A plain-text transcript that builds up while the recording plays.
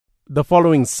The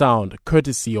following sound,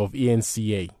 courtesy of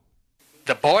ANCA.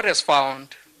 The board has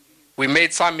found we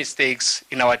made some mistakes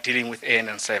in our dealing with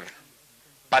ANN7,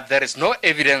 but there is no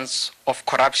evidence of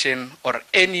corruption or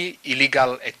any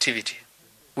illegal activity.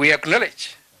 We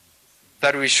acknowledge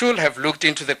that we should have looked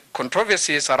into the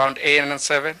controversies around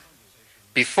ANN7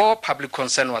 before public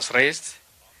concern was raised,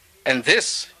 and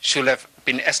this should have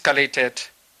been escalated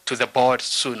to the board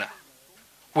sooner.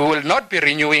 We will not be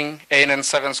renewing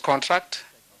ANN7's contract,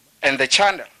 and the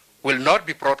channel will not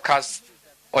be broadcast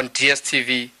on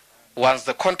DStv once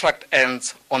the contract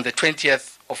ends on the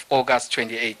 20th of August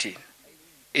 2018.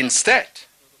 Instead,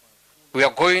 we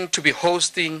are going to be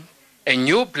hosting a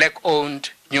new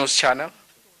black-owned news channel,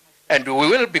 and we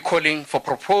will be calling for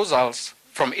proposals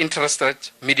from interested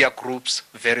media groups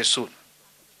very soon.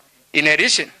 In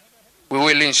addition, we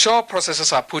will ensure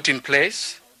processes are put in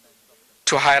place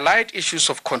to highlight issues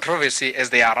of controversy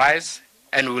as they arise,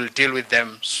 and we will deal with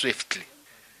them swiftly.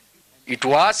 It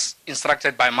was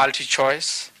instructed by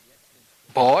Multichoice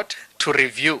board to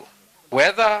review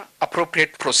whether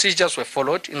appropriate procedures were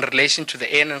followed in relation to the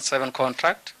ANN7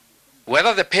 contract,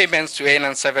 whether the payments to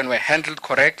ANN7 were handled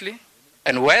correctly,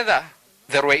 and whether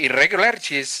there were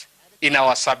irregularities in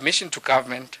our submission to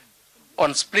government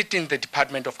on splitting the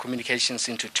Department of Communications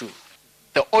into two.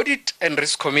 The Audit and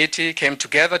Risk Committee came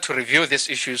together to review these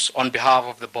issues on behalf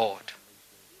of the board.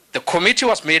 The committee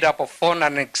was made up of 4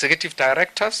 non-executive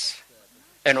directors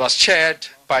and was chaired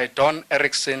by Don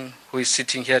Erickson, who is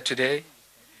sitting here today.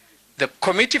 The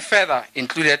committee further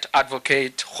included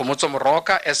Advocate Khomotso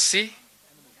Moroka, SC,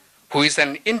 who is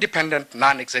an independent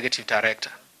non-executive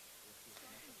director.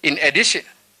 In addition,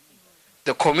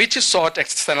 the committee sought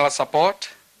external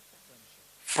support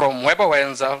from Weber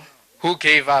Wenzel, who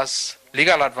gave us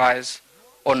legal advice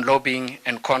on lobbying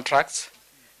and contracts,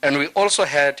 and we also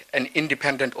had an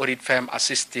independent audit firm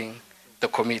assisting the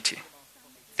committee.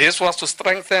 This was to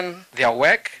strengthen their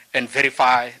work and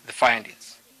verify the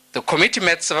findings. The committee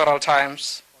met several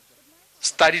times,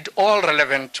 studied all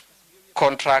relevant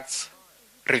contracts,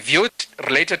 reviewed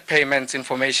related payments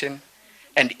information,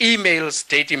 and emails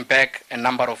dating back a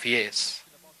number of years,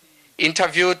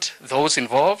 interviewed those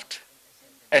involved,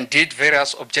 and did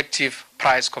various objective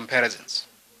price comparisons.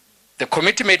 The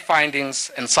committee made findings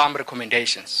and some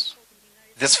recommendations.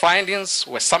 These findings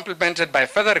were supplemented by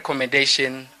further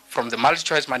recommendation from the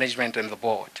Multichoice management and the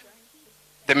board.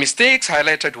 The mistakes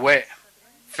highlighted were,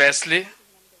 firstly,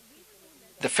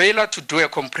 the failure to do a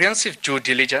comprehensive due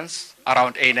diligence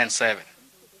around ANN7.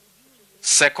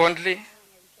 Secondly,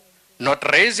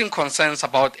 not raising concerns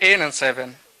about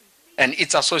ANN7 and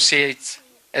its associates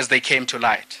as they came to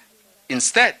light.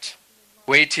 Instead,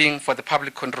 waiting for the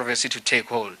public controversy to take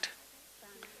hold.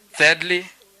 Thirdly,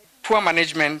 poor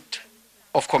management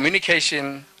of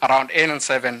communication around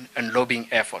ANN7 and lobbying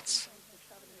efforts.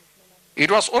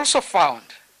 It was also found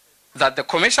that the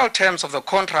commercial terms of the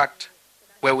contract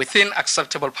were within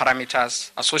acceptable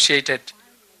parameters associated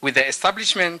with the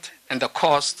establishment and the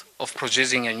cost of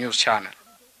producing a news channel.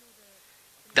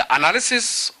 The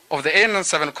analysis of the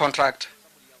ANN7 contract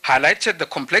highlighted the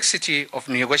complexity of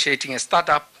negotiating a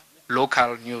startup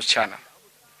local news channel,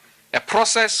 a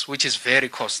process which is very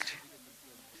costly.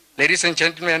 Ladies and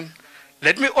gentlemen,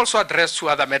 let me also address 2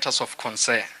 other matters of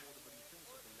concern.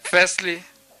 Firstly,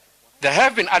 there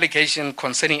have been allegations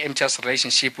concerning MTR's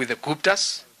relationship with the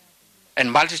Guptas and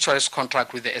Multichoice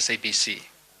contract with the SABC.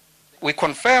 We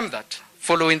confirm that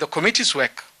following the committee's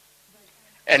work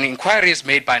and inquiries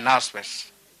made by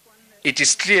NASWES, it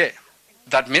is clear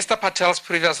that Mr. Patel's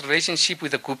previous relationship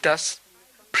with the Guptas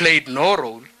played no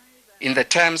role in the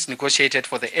terms negotiated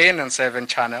for the ANN7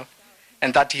 channel,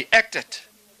 and that he acted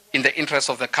in the interest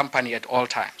of the company at all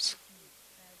times.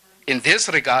 In this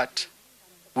regard,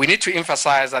 we need to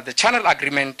emphasize that the channel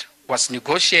agreement was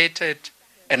negotiated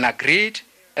and agreed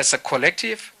as a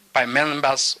collective by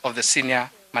members of the senior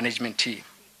management team.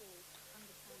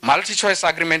 Multichoice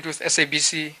agreement with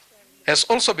SABC has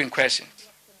also been questioned.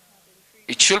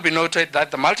 It should be noted that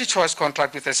the Multichoice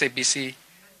contract with SABC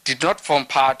did not form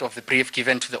part of the brief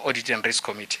given to the Audit and Risk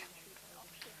Committee.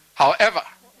 However,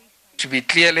 to be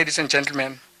clear, ladies and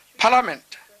gentlemen,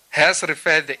 Parliament has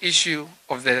referred the issue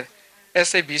of the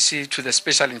SABC to the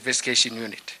Special Investigation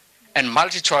Unit, and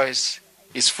Multichoice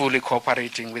is fully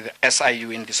cooperating with the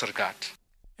SIU in this regard.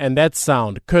 And that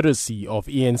sound, courtesy of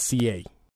ANCA.